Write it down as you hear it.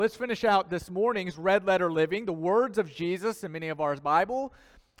Let's finish out this morning's red letter living. The words of Jesus in many of our Bible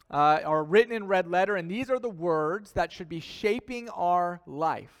are written in red letter, and these are the words that should be shaping our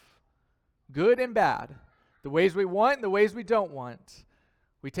life, good and bad, the ways we want and the ways we don't want.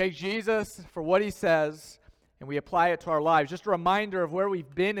 We take Jesus for what he says, and we apply it to our lives. Just a reminder of where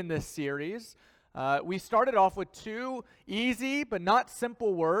we've been in this series. We started off with two easy but not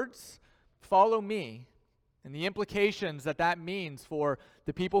simple words, follow me, and the implications that means for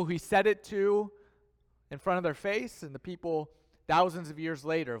the people who he said it to in front of their face and the people thousands of years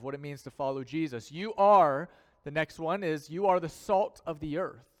later of what it means to follow Jesus. The next one is, you are the salt of the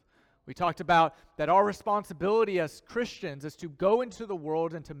earth. We talked about that our responsibility as Christians is to go into the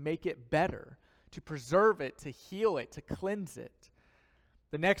world and to make it better, to preserve it, to heal it, to cleanse it.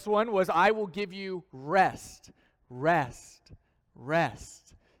 The next one was, I will give you rest, rest,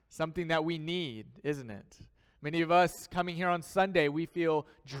 rest. Something that we need, isn't it? Many of us coming here on Sunday, we feel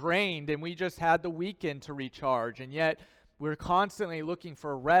drained and we just had the weekend to recharge, and yet we're constantly looking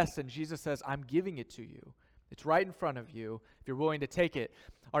for rest, and Jesus says, I'm giving it to you. It's right in front of you if you're willing to take it.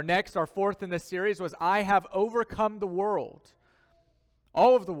 Our fourth in this series was, I have overcome the world.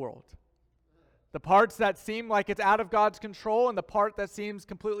 All of the world. The parts that seem like it's out of God's control and the part that seems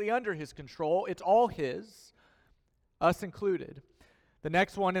completely under his control, it's all his, us included. The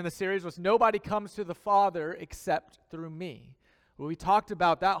next one in the series was, nobody comes to the Father except through me. Well, we talked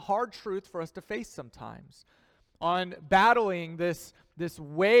about that hard truth for us to face sometimes. On battling this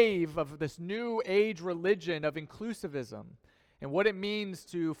wave of this new age religion of inclusivism and what it means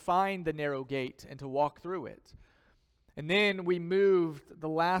to find the narrow gate and to walk through it. And then the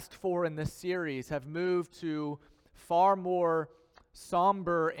last four in this series have moved to far more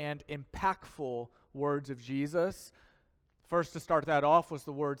somber and impactful words of Jesus. First, to start that off, was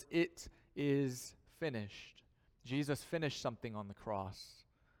the words, it is finished. Jesus finished something on the cross.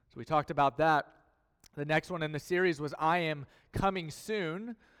 So we talked about that. The next one in the series was, I am coming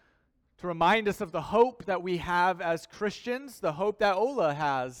soon, to remind us of the hope that we have as Christians, the hope that Ola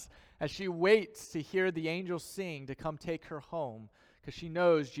has as she waits to hear the angels sing to come take her home, because she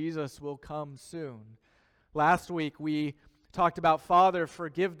knows Jesus will come soon. Last week, we talked about, Father,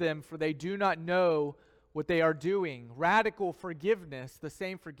 forgive them, for they do not know what they are doing. Radical forgiveness, the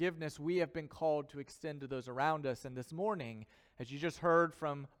same forgiveness we have been called to extend to those around us. And this morning, as you just heard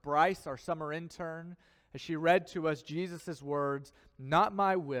from Bryce, our summer intern, as she read to us Jesus' words, not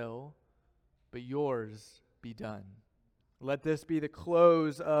my will, but yours be done. Let this be the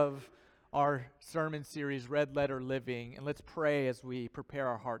close of our sermon series, Red Letter Living, and let's pray as we prepare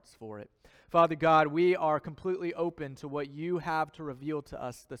our hearts for it. Father God, we are completely open to what you have to reveal to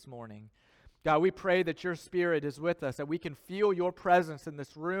us this morning. God, we pray that your Spirit is with us, that we can feel your presence in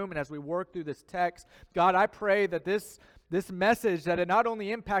this room and as we work through this text. God, I pray that this message, that it not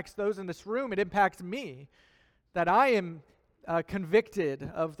only impacts those in this room, it impacts me, that I am convicted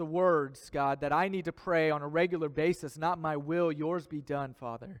of the words, God, that I need to pray on a regular basis, not my will, yours be done,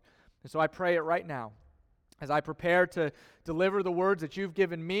 Father. And so I pray it right now as I prepare to deliver the words that you've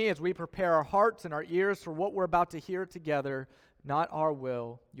given me, as we prepare our hearts and our ears for what we're about to hear together. Not our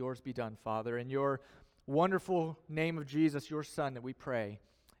will, yours be done, Father. In your wonderful name of Jesus, your Son, that we pray.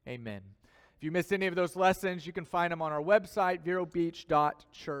 Amen. If you missed any of those lessons, you can find them on our website,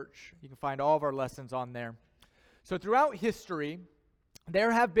 verobeach.church. You can find all of our lessons on there. So throughout history,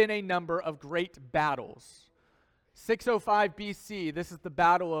 there have been a number of great battles. 605 BC, this is the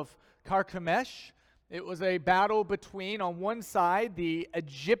Battle of Carchemish. It was a battle between, on one side, the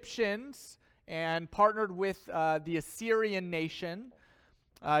Egyptians and partnered with the Assyrian nation.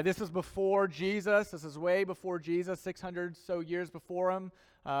 This was before Jesus. This is way before Jesus, 600 so years before him.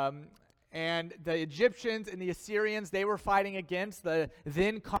 And the Egyptians and the Assyrians, they were fighting against the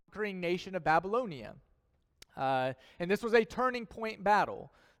then conquering nation of Babylonia. And this was a turning point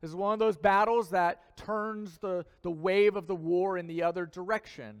battle. This is one of those battles that turns the wave of the war in the other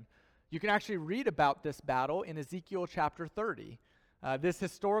direction. You can actually read about this battle in Ezekiel chapter 30. This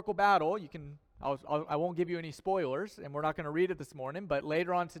historical battle, I won't give you any spoilers, and we're not going to read it this morning, but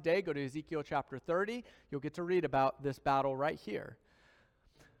later on today, go to Ezekiel chapter 30. You'll get to read about this battle right here.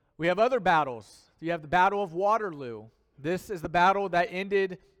 We have other battles. You have the Battle of Waterloo. This is the battle that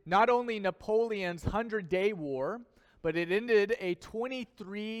ended not only Napoleon's 100-day war, but it ended a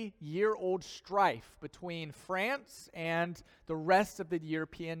 23-year-old strife between France and the rest of the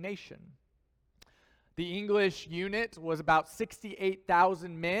European nation. The English unit was about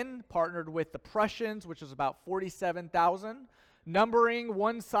 68,000 men, partnered with the Prussians, which was about 47,000, numbering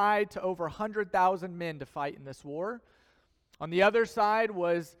one side to over 100,000 men to fight in this war. On the other side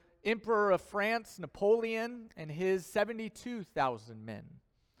was Emperor of France, Napoleon, and his 72,000 men.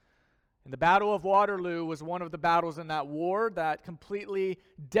 And the Battle of Waterloo was one of the battles in that war that completely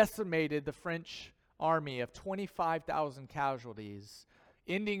decimated the French army of 25,000 casualties,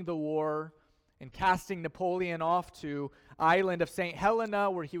 ending the war and casting Napoleon off to island of St. Helena,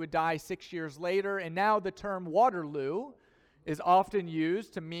 where he would die 6 years later. And now the term Waterloo is often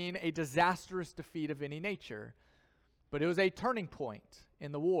used to mean a disastrous defeat of any nature. But it was a turning point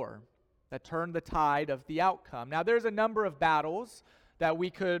in the war that turned the tide of the outcome. Now, there's a number of battles that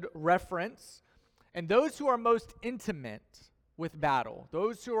we could reference, and those who are most intimate with battle,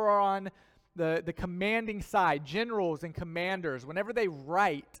 those who are on the commanding side, generals and commanders, whenever they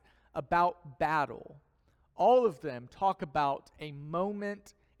write about battle, all of them talk about a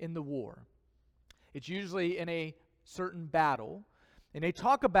moment in the war. It's usually in a certain battle, and they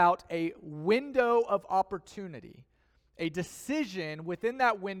talk about a window of opportunity. A decision within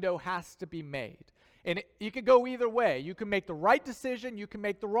that window has to be made. And you could go either way. You can make the right decision, you can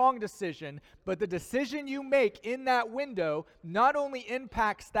make the wrong decision, but the decision you make in that window not only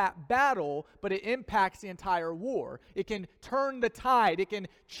impacts that battle, but it impacts the entire war. It can turn the tide, it can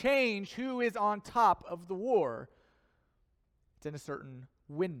change who is on top of the war. It's in a certain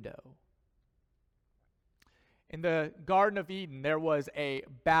window. In the Garden of Eden, there was a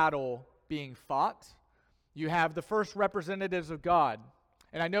battle being fought. You have the first representatives of God.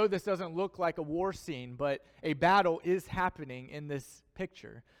 And I know this doesn't look like a war scene, but a battle is happening in this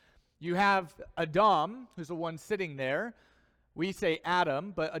picture. You have Adam, who's the one sitting there. We say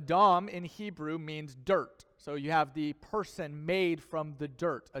Adam, but Adam in Hebrew means dirt. So you have the person made from the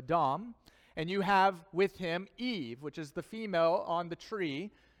dirt, Adam. And you have with him Eve, which is the female on the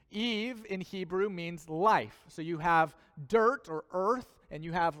tree. Eve in Hebrew means life. So you have dirt or earth, and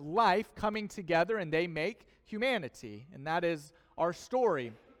you have life coming together, and they make humanity. And that is our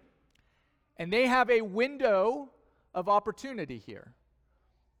story. And they have a window of opportunity here.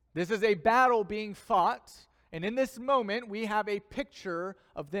 This is a battle being fought, and in this moment, we have a picture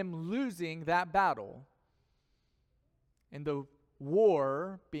of them losing that battle. And the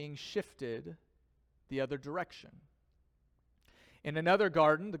war being shifted the other direction. In another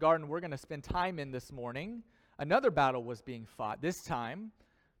garden, the garden we're going to spend time in this morning, another battle was being fought. This time,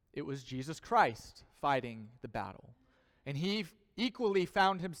 it was Jesus Christ fighting the battle. And he equally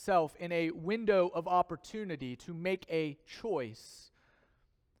found himself in a window of opportunity to make a choice.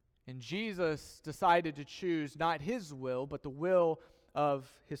 And Jesus decided to choose not his will, but the will of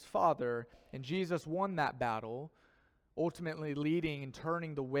his Father. And Jesus won that battle, ultimately leading and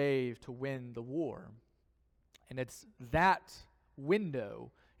turning the wave to win the war. And it's that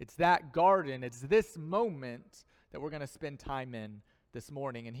window, it's that garden, it's this moment that we're going to spend time in this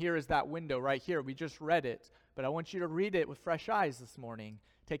morning. And here is that window right here. We just read it, but I want you to read it with fresh eyes this morning,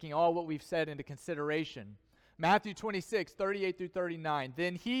 taking all what we've said into consideration. Matthew 26, 38 through 39.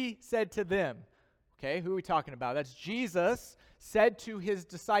 Then he said to them, okay, who are we talking about? That's Jesus said to his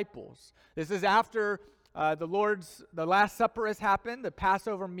disciples. This is after the Last Supper has happened, the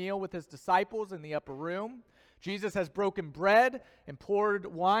Passover meal with his disciples in the upper room. Jesus has broken bread and poured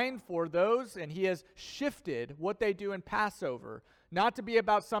wine for those, and he has shifted what they do in Passover, not to be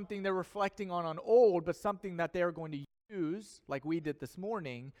about something they're reflecting on old, but something that they are going to use, like we did this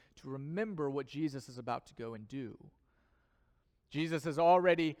morning, to remember what Jesus is about to go and do. Jesus has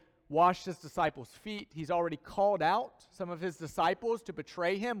already washed his disciples' feet. He's already called out some of his disciples to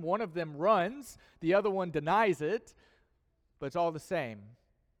betray him. One of them runs, the other one denies it, but it's all the same.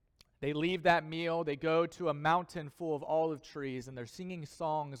 They leave that meal, they go to a mountain full of olive trees, and they're singing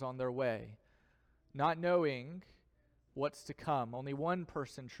songs on their way, not knowing what's to come. Only one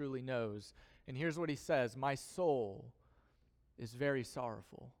person truly knows. And here's what he says, "My soul is very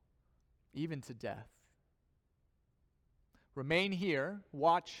sorrowful, even to death. Remain here,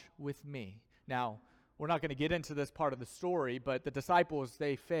 watch with me." Now, we're not going to get into this part of the story, but the disciples,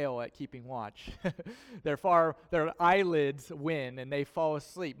 they fail at keeping watch. Their eyelids win, and they fall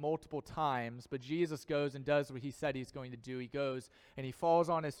asleep multiple times. But Jesus goes and does what he said he's going to do. He goes and he falls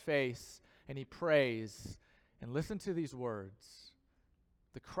on his face and he prays. And listen to these words,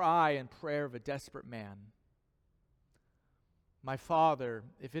 the cry and prayer of a desperate man. "My Father,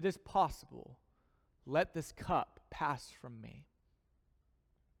 if it is possible, let this cup pass from me.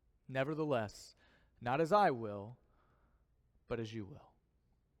 Nevertheless, not as I will, but as you will."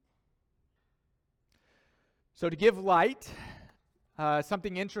 So to give light,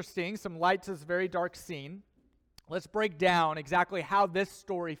 something interesting, some light to this very dark scene, let's break down exactly how this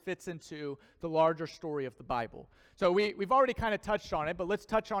story fits into the larger story of the Bible. So we've already kind of touched on it, but let's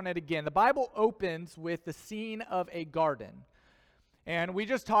touch on it again. The Bible opens with the scene of a garden. And we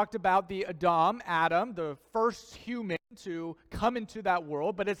just talked about the Adam, the first human to come into that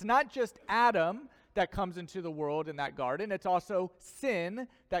world. But it's not just Adam that comes into the world in that garden. It's also sin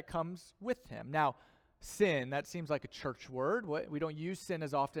that comes with him. Now, sin, that seems like a church word. We don't use sin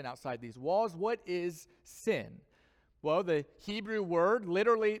as often outside these walls. What is sin? Well, the Hebrew word,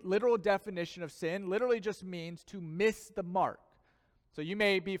 literal definition of sin, literally just means to miss the mark. So you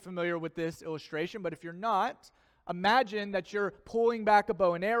may be familiar with this illustration, but if you're not, imagine that you're pulling back a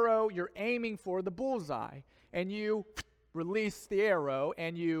bow and arrow, you're aiming for the bullseye, and you release the arrow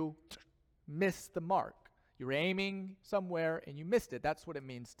and you miss the mark. You're aiming somewhere and you missed it. That's what it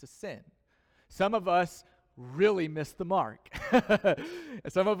means to sin. Some of us really miss the mark.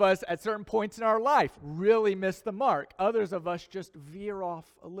 Some of us at certain points in our life really miss the mark. Others of us just veer off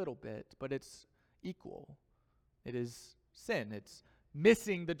a little bit, but it's equal. It is sin. It's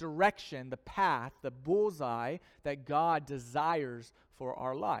missing the direction, the path, the bullseye that God desires for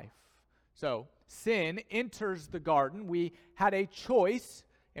our life. So sin enters the garden. We had a choice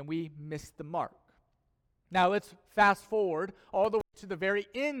and we missed the mark. Now let's fast forward all the way to the very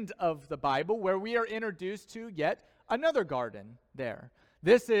end of the Bible where we are introduced to yet another garden there.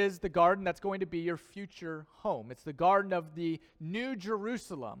 This is the garden that's going to be your future home. It's the garden of the New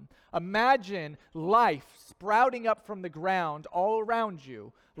Jerusalem. Imagine life sprouting up from the ground all around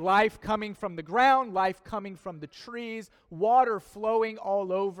you. Life coming from the ground, life coming from the trees, water flowing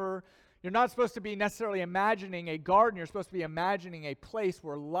all over. You're not supposed to be necessarily imagining a garden. You're supposed to be imagining a place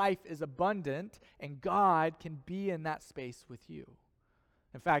where life is abundant and God can be in that space with you.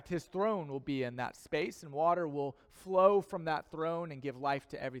 In fact, his throne will be in that space and water will flow from that throne and give life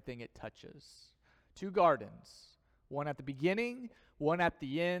to everything it touches. Two gardens, one at the beginning, one at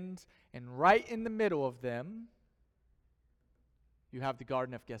the end, and right in the middle of them, you have the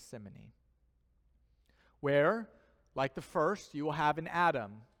Garden of Gethsemane, where, like the first, you will have an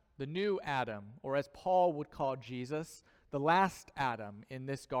Adam, the new Adam, or as Paul would call Jesus, the last Adam in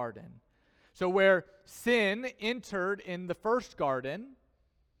this garden. So where sin entered in the first garden,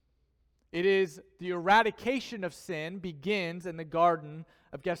 it is the eradication of sin begins in the Garden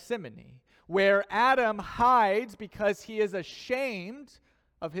of Gethsemane, where Adam hides because he is ashamed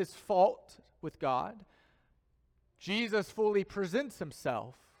of his fault with God. Jesus fully presents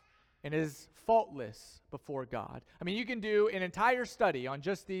himself and is faultless before God. I mean, you can do an entire study on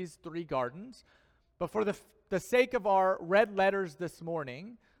just these three gardens, but for the sake of our red letters this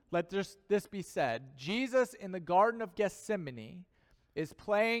morning, let this be said. Jesus in the Garden of Gethsemane is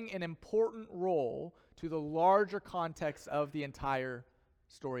playing an important role to the larger context of the entire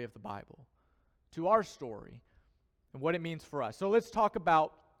story of the Bible, to our story, and what it means for us. So let's talk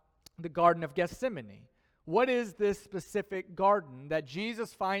about the Garden of Gethsemane. What is this specific garden that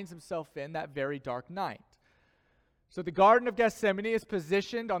Jesus finds himself in that very dark night? So the Garden of Gethsemane is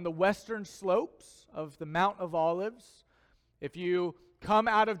positioned on the western slopes of the Mount of Olives. If you come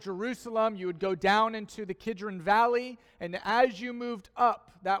out of Jerusalem, you would go down into the Kidron Valley, and as you moved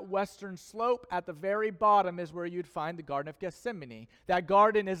up that western slope, at the very bottom is where you'd find the Garden of Gethsemane. That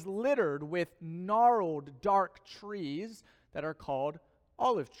garden is littered with gnarled, dark trees that are called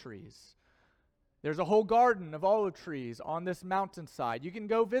olive trees. There's a whole garden of olive trees on this mountainside. You can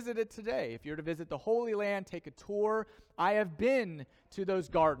go visit it today. If you're to visit the Holy Land, take a tour. I have been to those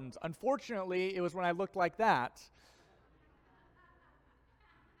gardens. Unfortunately, it was when I looked like that.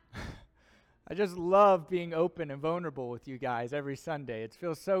 I just love being open and vulnerable with you guys every Sunday. It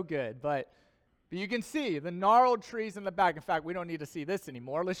feels so good. But you can see the gnarled trees in the back. In fact, we don't need to see this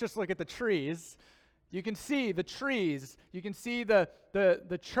anymore. Let's just look at the trees. You can see the trees. You can see the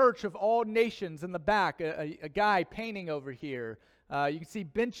church of all nations in the back, a guy painting over here. You can see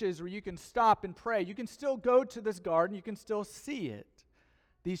benches where you can stop and pray. You can still go to this garden. You can still see it.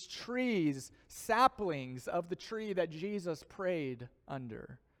 These trees, saplings of the tree that Jesus prayed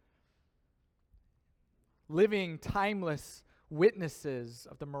under. Living, timeless witnesses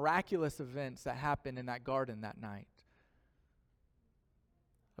of the miraculous events that happened in that garden that night.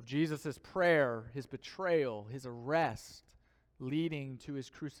 Of Jesus' prayer, his betrayal, his arrest, leading to his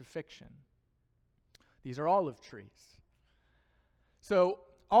crucifixion. These are olive trees. So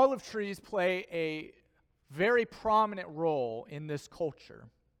olive trees play a very prominent role in this culture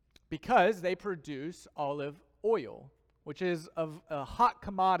because they produce olive oil, which is a hot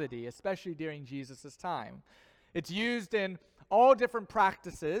commodity, especially during Jesus' time. It's used in all different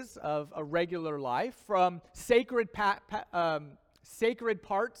practices of a regular life, from sacred parts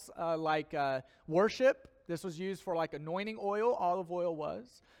like worship. This was used for like anointing oil, olive oil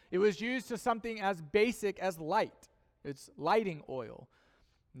was. It was used to something as basic as light. It's lighting oil.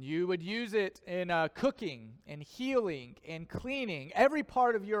 You would use it in cooking and healing and cleaning. Every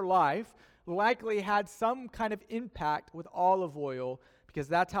part of your life likely had some kind of impact with olive oil because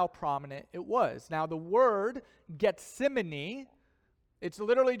that's how prominent it was. Now, the word Gethsemane, it's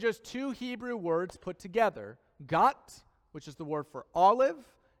literally just two Hebrew words put together. Gat, which is the word for olive,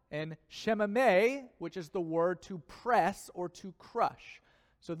 and shemame, which is the word to press or to crush.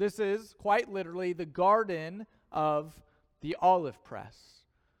 So this is quite literally the garden of the olive press.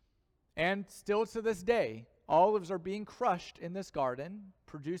 And still to this day, olives are being crushed in this garden,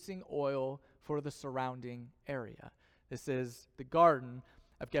 producing oil for the surrounding area. This is the Garden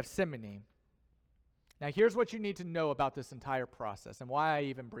of Gethsemane. Now, here's what you need to know about this entire process and why I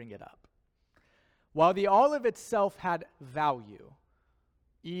even bring it up. While the olive itself had value,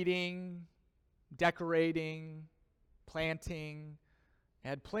 eating, decorating, planting,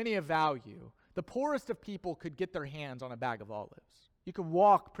 had plenty of value, the poorest of people could get their hands on a bag of olives. You could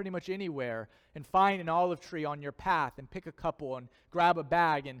walk pretty much anywhere and find an olive tree on your path and pick a couple and grab a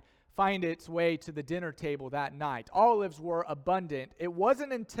bag and find its way to the dinner table that night. Olives were abundant. It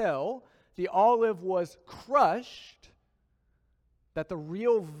wasn't until the olive was crushed that the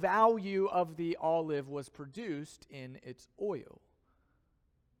real value of the olive was produced in its oil.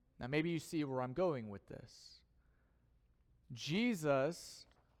 Now, maybe you see where I'm going with this. Jesus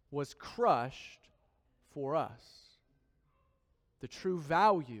was crushed for us. The true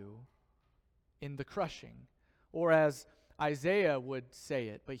value in the crushing. Or as Isaiah would say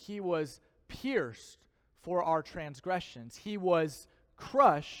it, but he was pierced for our transgressions. He was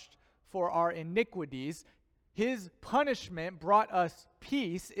crushed for our iniquities. His punishment brought us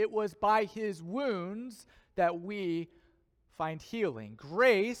peace. It was by his wounds that we find healing.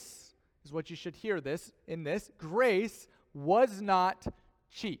 Grace is what you should hear this in this. Grace was not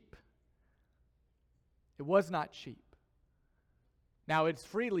cheap. It was not cheap. Now, it's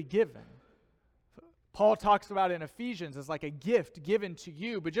freely given. Paul talks about it in Ephesians as like a gift given to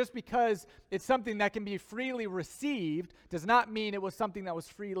you, but just because it's something that can be freely received does not mean it was something that was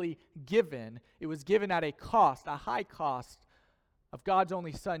freely given. It was given at a cost, a high cost of God's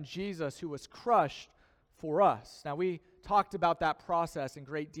only Son, Jesus, who was crushed for us. Now, we talked about that process in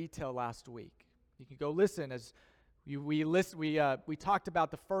great detail last week. You can go listen as we talked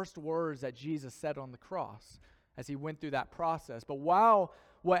about the first words that Jesus said on the cross as he went through that process. But while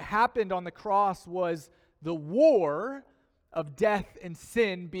what happened on the cross was the war of death and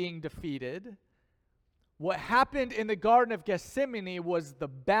sin being defeated, what happened in the Garden of Gethsemane was the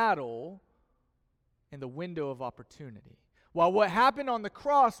battle and the window of opportunity. While what happened on the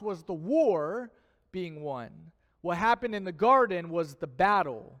cross was the war being won, what happened in the garden was the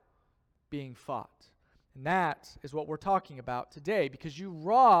battle being fought. And that is what we're talking about today, because you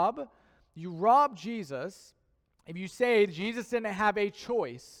rob Jesus if you say Jesus didn't have a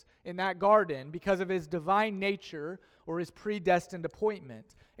choice in that garden because of his divine nature or his predestined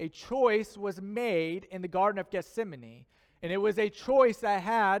appointment. A choice was made in the Garden of Gethsemane, and it was a choice that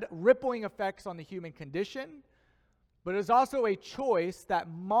had rippling effects on the human condition, but it was also a choice that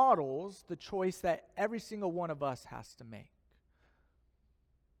models the choice that every single one of us has to make.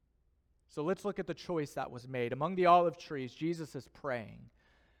 So let's look at the choice that was made. Among the olive trees, Jesus is praying.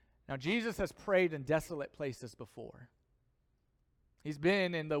 Now, Jesus has prayed in desolate places before. He's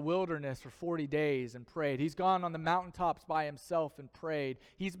been in the wilderness for 40 days and prayed. He's gone on the mountaintops by himself and prayed.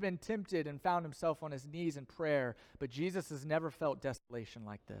 He's been tempted and found himself on his knees in prayer. But Jesus has never felt desolation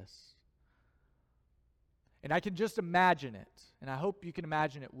like this. And I can just imagine it. And I hope you can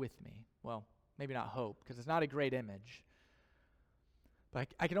imagine it with me. Well, maybe not hope, because it's not a great image. But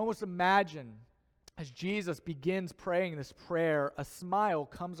I can almost imagine as Jesus begins praying this prayer, a smile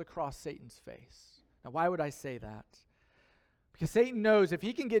comes across Satan's face. Now, why would I say that? Because Satan knows if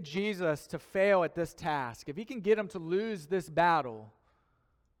he can get Jesus to fail at this task, if he can get him to lose this battle,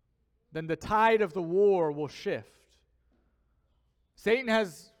 then the tide of the war will shift. Satan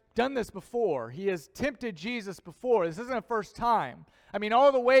has done this before. He has tempted Jesus before. This isn't the first time. I mean,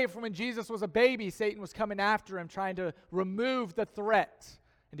 all the way from when Jesus was a baby, Satan was coming after him, trying to remove the threat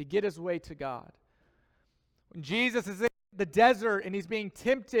and to get his way to God. When Jesus is in the desert and he's being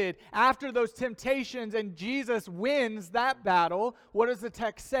tempted, after those temptations and Jesus wins that battle, what does the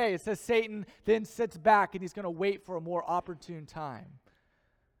text say? It says Satan then sits back and he's going to wait for a more opportune time.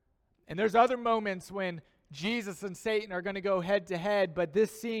 And there's other moments when Jesus and Satan are going to go head to head, but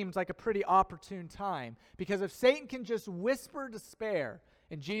this seems like a pretty opportune time. Because if Satan can just whisper despair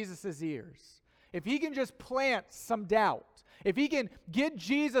in Jesus' ears, if he can just plant some doubt, if he can get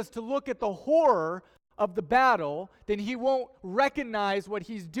Jesus to look at the horror of the battle, then he won't recognize what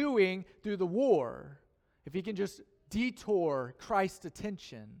he's doing through the war. If he can just detour Christ's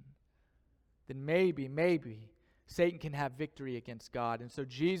attention, then maybe Satan can have victory against God. And so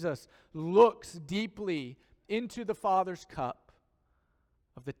Jesus looks deeply into the Father's cup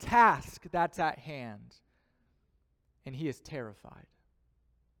of the task that's at hand, and he is terrified.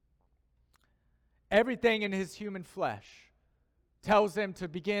 Everything in his human flesh tells him to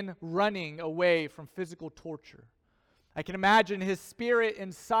begin running away from physical torture. I can imagine his spirit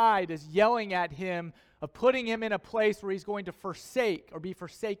inside is yelling at him of putting him in a place where he's going to forsake or be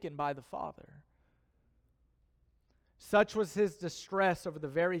forsaken by the Father. Such was his distress over the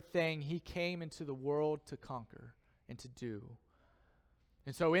very thing he came into the world to conquer and to do.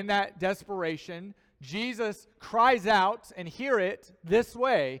 And so in that desperation, Jesus cries out, and hear it this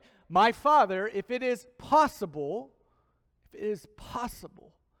way, "My Father, if it is possible,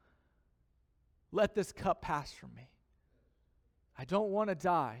 let this cup pass from me. I don't want to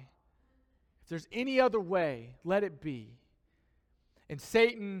die. If there's any other way, let it be." And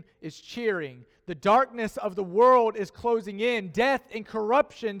Satan is cheering. The darkness of the world is closing in. Death and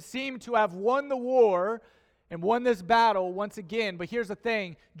corruption seem to have won the war and won this battle once again. But here's the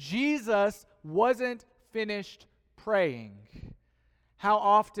thing. Jesus wasn't finished praying. How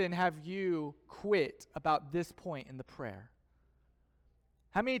often have you quit about this point in the prayer?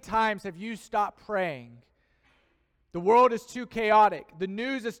 How many times have you stopped praying? The world is too chaotic. The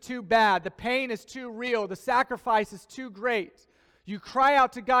news is too bad. The pain is too real. The sacrifice is too great. You cry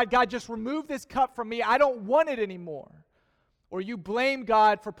out to God, "God, just remove this cup from me. I don't want it anymore." Or you blame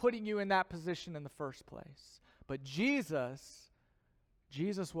God for putting you in that position in the first place. But Jesus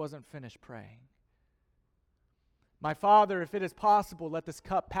wasn't finished praying. "My Father, if it is possible, let this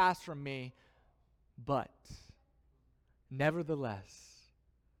cup pass from me. But, nevertheless,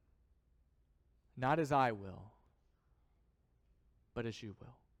 not as I will, but as you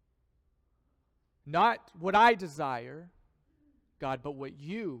will. Not what I desire, God, but what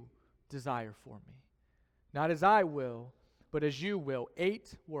you desire for me. Not as I will, but as you will."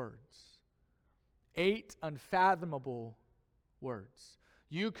 8 words. 8 unfathomable words.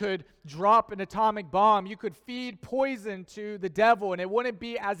 You could drop an atomic bomb. You could feed poison to the devil, and it wouldn't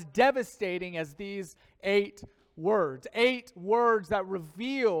be as devastating as these 8 words. 8 words that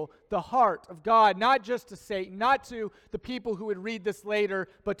reveal the heart of God, not just to Satan, not to the people who would read this later,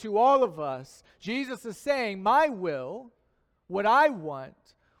 but to all of us. Jesus is saying, my will, what I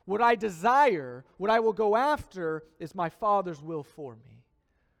want, what I desire, what I will go after is my Father's will for me.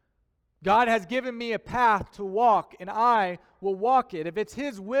 God has given me a path to walk, and I will walk it. If it's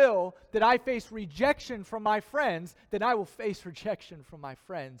His will that I face rejection from my friends, then I will face rejection from my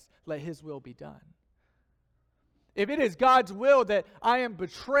friends. Let His will be done. If it is God's will that I am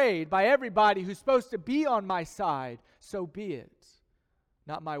betrayed by everybody who's supposed to be on my side, so be it.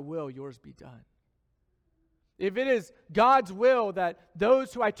 Not my will, yours be done. If it is God's will that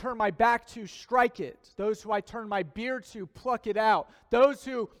those who I turn my back to strike it, those who I turn my beard to pluck it out, those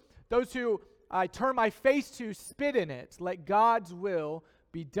who I turn my face to spit in it, let God's will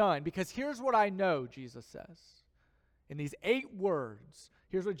be done. Because here's what I know, Jesus says. In these 8 words,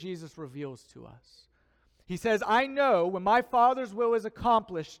 here's what Jesus reveals to us. He says, I know when my Father's will is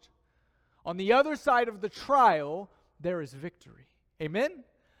accomplished, on the other side of the trial, there is victory. Amen?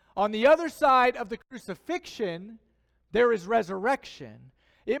 On the other side of the crucifixion, there is resurrection.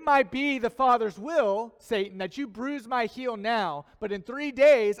 It might be the Father's will, Satan, that you bruise my heel now, but in 3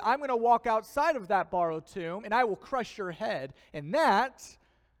 days, I'm going to walk outside of that borrowed tomb, and I will crush your head. And that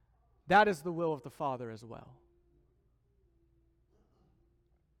is the will of the Father as well.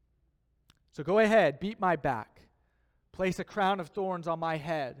 So go ahead, beat my back, place a crown of thorns on my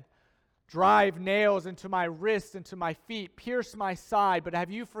head, drive nails into my wrists, into my feet, pierce my side. But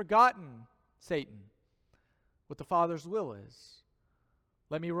have you forgotten, Satan, what the Father's will is?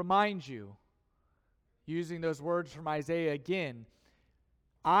 Let me remind you, using those words from Isaiah again,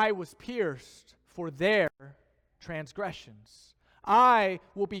 I was pierced for their transgressions. I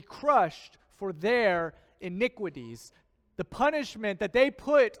will be crushed for their iniquities. The punishment that they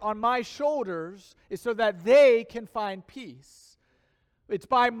put on my shoulders is so that they can find peace. It's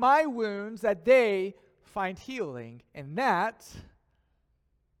by my wounds that they find healing, and that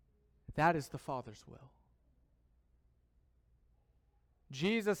is the Father's will.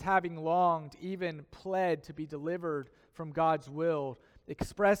 Jesus, having longed, even pled to be delivered from God's will,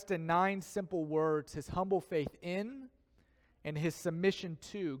 expressed in 9 simple words his humble faith in and his submission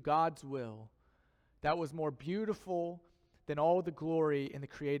to God's will. That was more beautiful than all the glory in the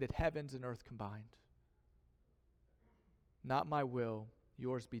created heavens and earth combined. Not my will,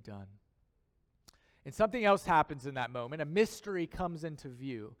 yours be done. And something else happens in that moment. A mystery comes into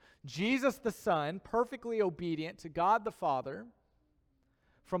view. Jesus the Son, perfectly obedient to God the Father,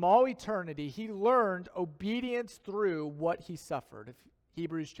 from all eternity, he learned obedience through what he suffered.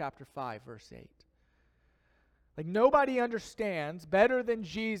 Hebrews chapter 5, verse 8. Like, nobody understands better than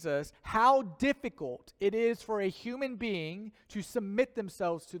Jesus how difficult it is for a human being to submit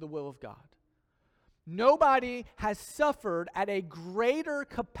themselves to the will of God. Nobody has suffered at a greater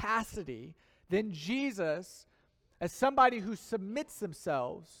capacity than Jesus as somebody who submits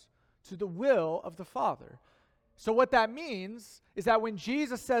themselves to the will of the Father. So what that means is that when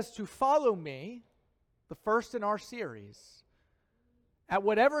Jesus says to follow me, the first in our series, at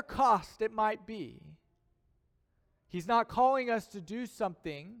whatever cost it might be, he's not calling us to do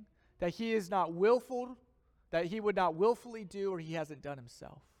something that he is not willful, that he would not willfully do or he hasn't done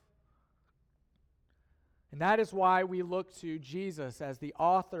himself. And that is why we look to Jesus as the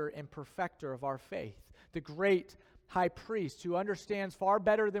author and perfecter of our faith, the great high priest who understands far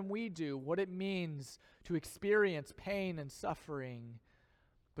better than we do what it means to experience pain and suffering,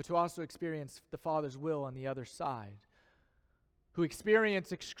 but to also experience the Father's will on the other side, who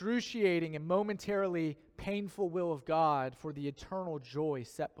experience excruciating and momentarily painful will of God for the eternal joy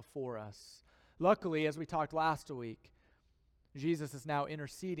set before us. Luckily, as we talked last week, Jesus is now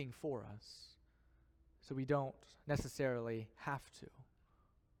interceding for us, so we don't necessarily have to.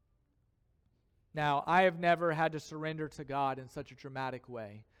 Now, I have never had to surrender to God in such a dramatic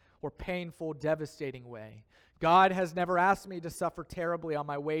way or painful, devastating way. God has never asked me to suffer terribly on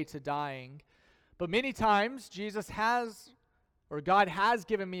my way to dying, but many times God has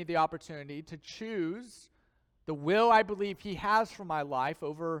given me the opportunity to choose the will I believe he has for my life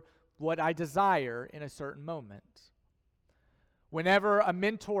over what I desire in a certain moment. Whenever a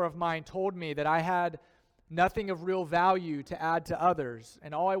mentor of mine told me that I had nothing of real value to add to others,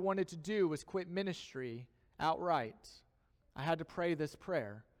 and all I wanted to do was quit ministry outright, I had to pray this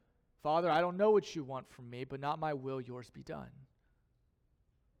prayer: Father, I don't know what you want from me, but not my will, yours be done.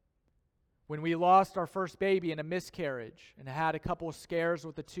 When we lost our first baby in a miscarriage and had a couple of scares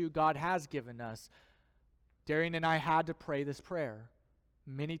with the two God has given us, Darian and I had to pray this prayer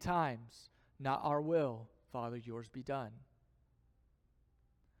many times: not our will, Father, yours be done.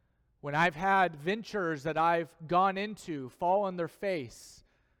 When I've had ventures that I've gone into fall on their face,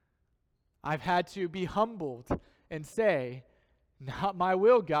 I've had to be humbled and say, not my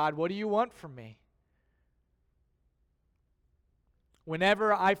will, God, what do you want from me?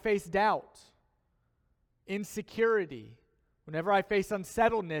 Whenever I face doubt, insecurity, whenever I face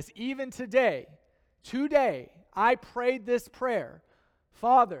unsettledness, even today, I prayed this prayer: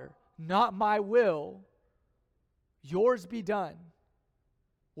 Father, not my will, yours be done.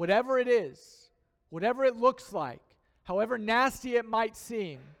 Whatever it is, whatever it looks like, however nasty it might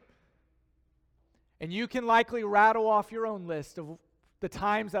seem. And you can likely rattle off your own list of the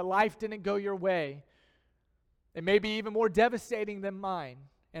times that life didn't go your way. It may be even more devastating than mine,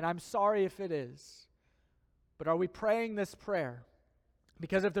 and I'm sorry if it is. But are we praying this prayer?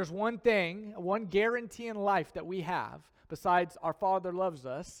 Because if there's one thing, one guarantee in life that we have, besides our Father loves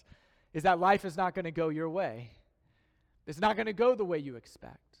us, is that life is not going to go your way. It's not going to go the way you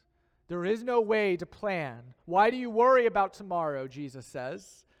expect. There is no way to plan. Why do you worry about tomorrow, Jesus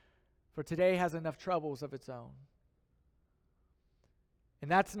says? For today has enough troubles of its own.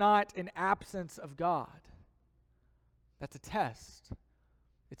 And that's not an absence of God. That's a test.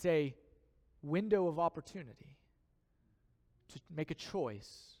 It's a window of opportunity to make a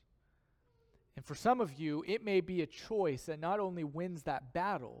choice. And for some of you, it may be a choice that not only wins that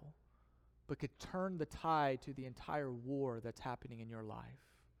battle, but could turn the tide to the entire war that's happening in your life.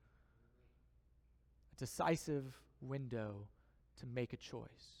 A decisive window to make a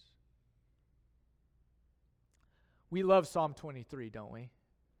choice. We love Psalm 23, don't we?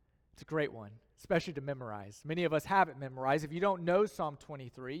 It's a great one, especially to memorize. Many of us have it memorized. If you don't know Psalm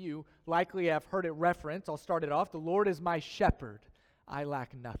 23, you likely have heard it referenced. I'll start it off. The Lord is my shepherd. I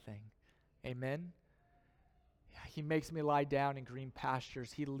lack nothing. Amen? He makes me lie down in green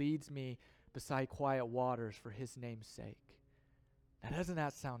pastures. He leads me beside quiet waters for his name's sake. Now, doesn't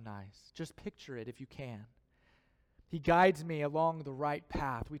that sound nice? Just picture it if you can. He guides me along the right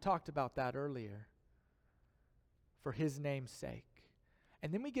path. We talked about that earlier. For his name's sake.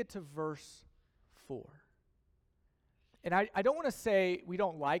 And then we get to verse 4. And I don't want to say we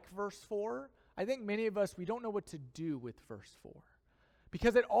don't like verse 4. I think many of us, we don't know what to do with verse 4.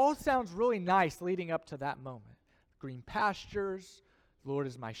 Because it all sounds really nice leading up to that moment. Green pastures, the Lord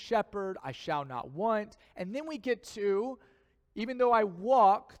is my shepherd, I shall not want. And then we get to, Even though I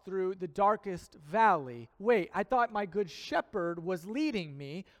walk through the darkest valley. Wait, I thought my good shepherd was leading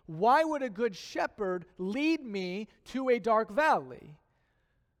me. Why would a good shepherd lead me to a dark valley?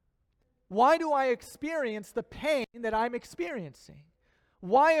 Why do I experience the pain that I'm experiencing?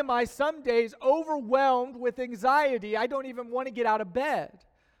 Why am I some days overwhelmed with anxiety? I don't even want to get out of bed.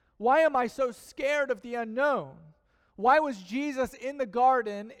 Why am I so scared of the unknown? Why was Jesus in the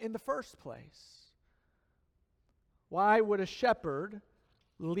garden in the first place? Why would a shepherd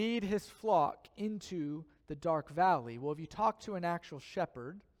lead his flock into the dark valley? Well, if you talk to an actual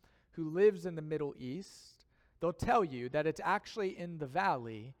shepherd who lives in the Middle East, they'll tell you that it's actually in the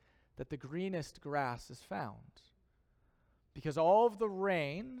valley that the greenest grass is found. Because all of the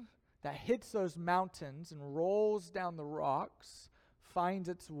rain that hits those mountains and rolls down the rocks finds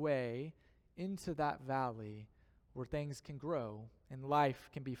its way into that valley where things can grow and life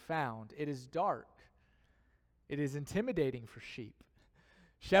can be found. It is dark. It is intimidating for sheep.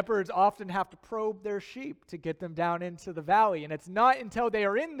 Shepherds often have to probe their sheep to get them down into the valley, and it's not until they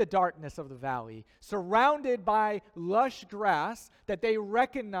are in the darkness of the valley, surrounded by lush grass, that they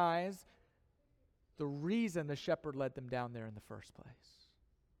recognize the reason the shepherd led them down there in the first place.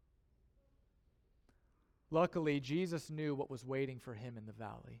 Luckily, Jesus knew what was waiting for him in the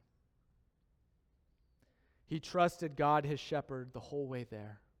valley. He trusted God, his shepherd, the whole way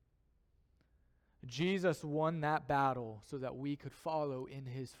there. Jesus won that battle so that we could follow in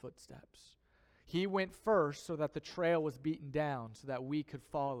his footsteps. He went first so that the trail was beaten down, so that we could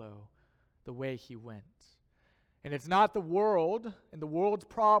follow the way he went. And it's not the world and the world's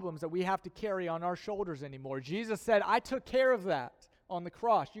problems that we have to carry on our shoulders anymore. Jesus said, I took care of that on the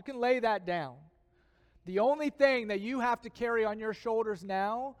cross. You can lay that down. The only thing that you have to carry on your shoulders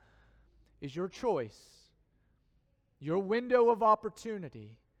now is your choice, your window of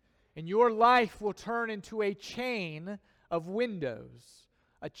opportunity. And your life will turn into a chain of windows,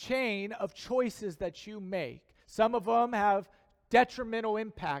 a chain of choices that you make. Some of them have detrimental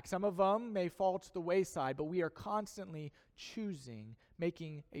impact. Some of them may fall to the wayside, but we are constantly choosing,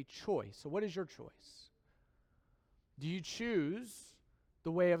 making a choice. So what is your choice? Do you choose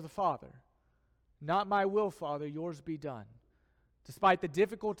the way of the Father? Not my will, Father, yours be done. Despite the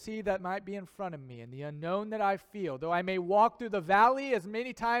difficulty that might be in front of me and the unknown that I feel, though I may walk through the valley as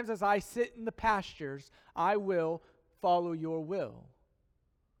many times as I sit in the pastures, I will follow your will.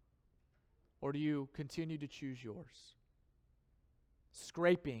 Or do you continue to choose yours?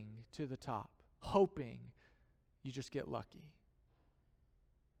 Scraping to the top, hoping you just get lucky.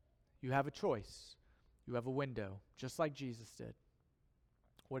 You have a choice. You have a window, just like Jesus did.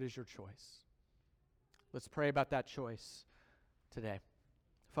 What is your choice? Let's pray about that choice today.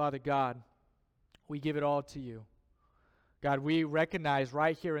 Father God, we give it all to you. God, we recognize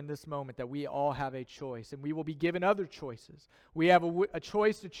right here in this moment that we all have a choice, and we will be given other choices. We have a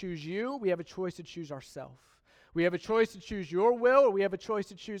choice to choose you. We have a choice to choose ourselves. We have a choice to choose your will, or we have a choice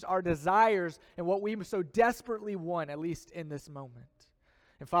to choose our desires and what we so desperately want, at least in this moment.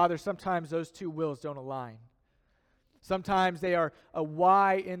 And Father, sometimes those two wills don't align. Sometimes they are a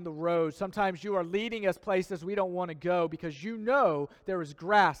Y in the road. Sometimes you are leading us places we don't want to go because you know there is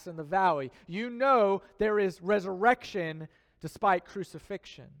grass in the valley. You know there is resurrection despite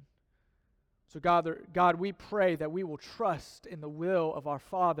crucifixion. So God, we pray that we will trust in the will of our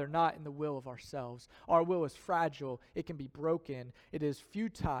Father, not in the will of ourselves. Our will is fragile. It can be broken. It is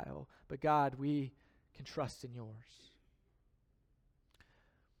futile. But God, we can trust in yours.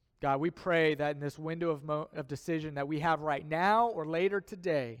 God, we pray that in this window of decision that we have right now or later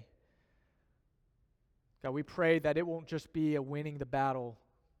today, God, we pray that it won't just be a winning the battle.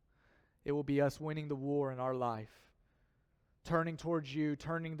 It will be us winning the war in our life, turning towards you,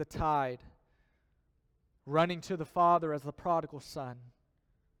 turning the tide, running to the Father as the prodigal son.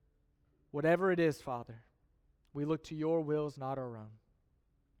 Whatever it is, Father, we look to your wills, not our own.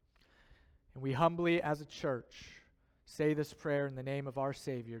 And we humbly, as a church, say this prayer in the name of our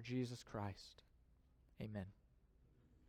Savior, Jesus Christ. Amen.